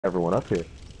Everyone up here.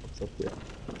 What's up here?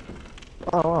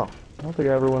 Oh wow. I don't think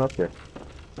I ever went up here.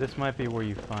 This might be where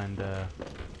you find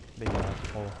big ass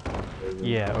hole.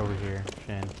 Yeah, over here,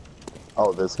 Shin.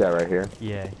 Oh, this guy right here.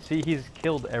 Yeah, see, he's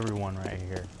killed everyone right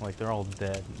here. Like, they're all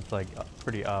dead. It's like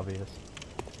pretty obvious.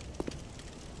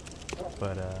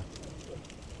 But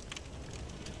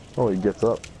Oh, he gets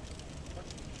up.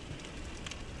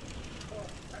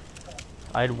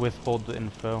 I'd withhold the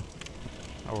info.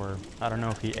 Or, I don't know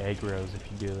if he aggroes if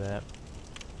you do that.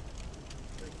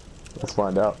 Let's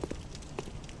find out.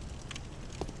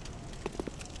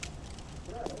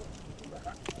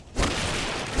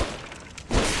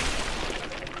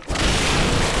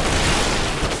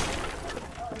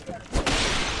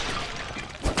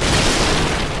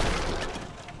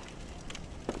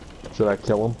 Should I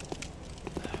kill him?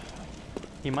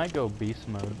 He might go beast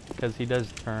mode, because he does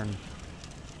turn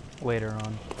later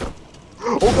on.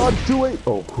 Oh god, too late!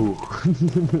 Oh, whew.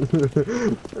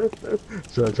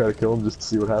 Should I try to kill him just to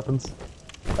see what happens?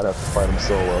 I'd have to fight him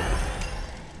solo.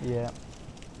 Yeah.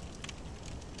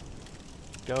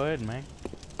 Go ahead, man.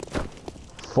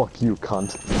 Fuck you,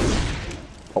 cunt.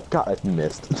 Oh god, I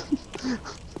missed.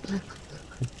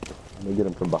 Let me get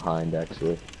him from behind,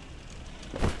 actually.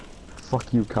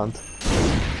 Fuck you, cunt.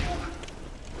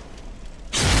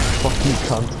 Fuck you,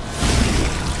 cunt.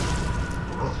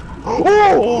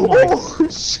 Oh, oh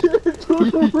shit! Holy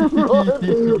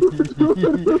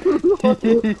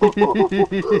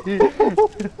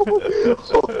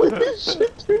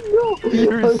shit, dude, no!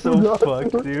 You're so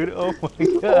fucked, dude. Oh my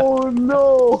god. Oh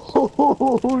no!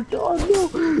 Oh god, no!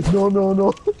 No, no,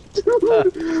 no!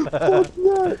 Dude! Fuck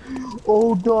that!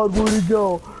 Oh god, where'd he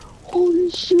go?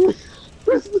 Holy shit!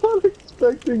 I was not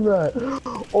expecting that!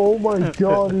 Oh my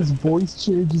god, his voice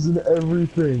changes and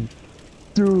everything!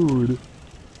 Dude!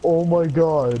 Oh my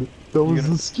god, that was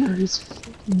the scariest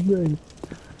fucking thing.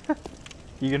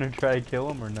 You gonna try to kill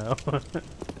him or no?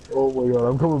 Oh my god,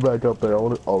 I'm coming back up there. I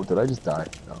wanna. Oh, did I just die?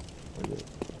 No. Okay.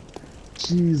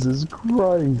 Jesus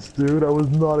Christ, dude, I was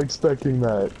not expecting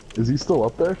that. Is he still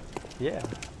up there? Yeah.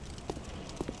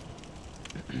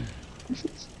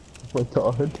 Oh my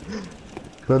god.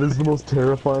 That is the most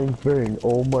terrifying thing.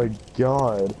 Oh my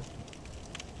god.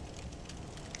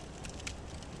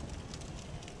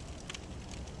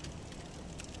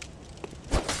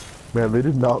 Man, they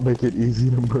did not make it easy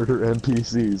to murder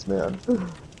NPCs, man.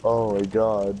 Oh my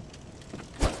god.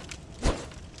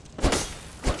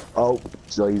 Oh,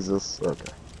 Jesus.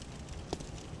 Okay.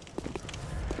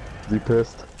 Is he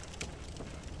pissed?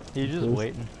 He's just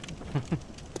waiting.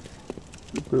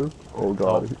 He pissed? Oh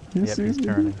god. Oh, yep, he's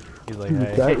turning. He's like, Dude,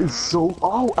 hey. that is so.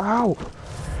 Oh, ow!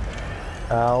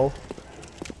 Ow.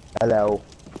 Hello.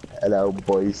 Hello,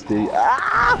 boys.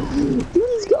 Ah! Dude,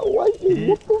 he's got lightning.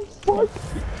 What the fuck?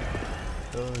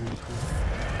 Oh,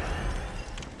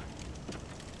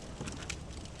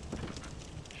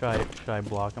 should I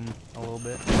block him a little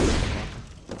bit?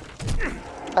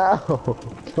 Ow!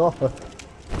 God.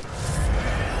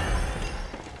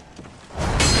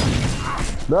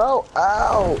 No!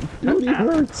 Ow! Dude, he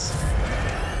hurts!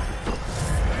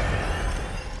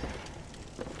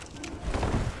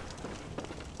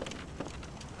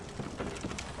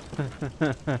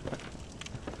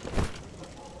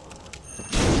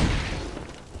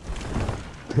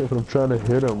 Dude, I'm trying to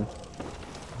hit him.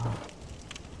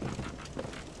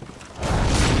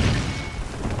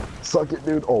 Suck it,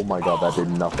 dude. Oh my god, that did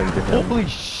nothing to him. Holy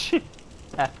shit!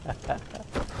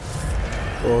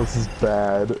 Oh, this is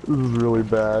bad. This is really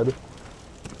bad.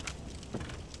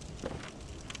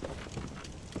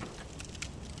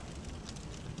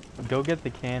 Go get the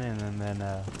cannon and then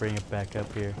bring it back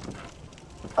up here.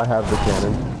 I have the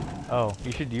cannon. Oh,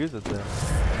 you should use it then.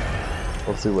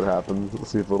 Let's see what happens.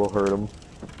 Let's see if it'll hurt him.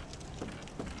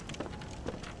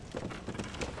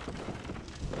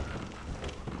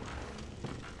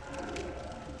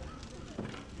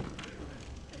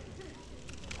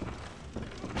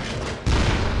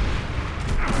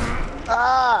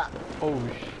 Ah! Oh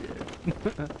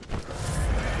shit. Nice,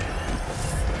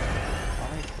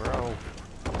 bro.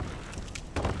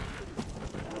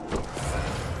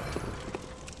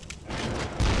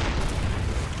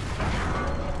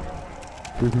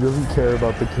 Dude, he doesn't care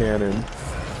about the cannon.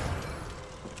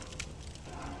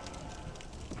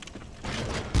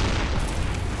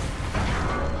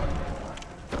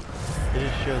 It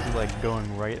just shows it like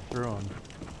going right through him.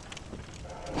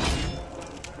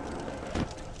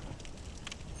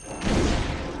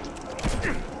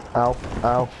 Ow,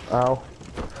 ow, ow.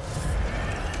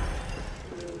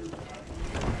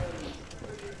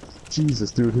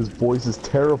 Jesus, dude, his voice is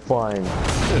terrifying.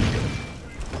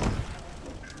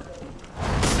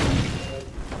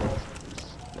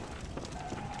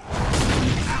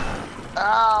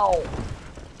 Ow!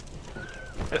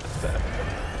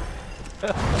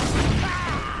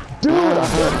 Dude!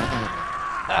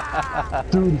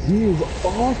 Dude, he is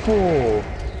awful!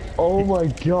 Oh my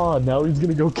god, now he's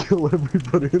gonna go kill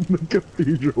everybody in the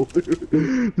cathedral,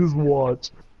 dude. Just watch.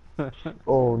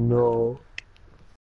 Oh no.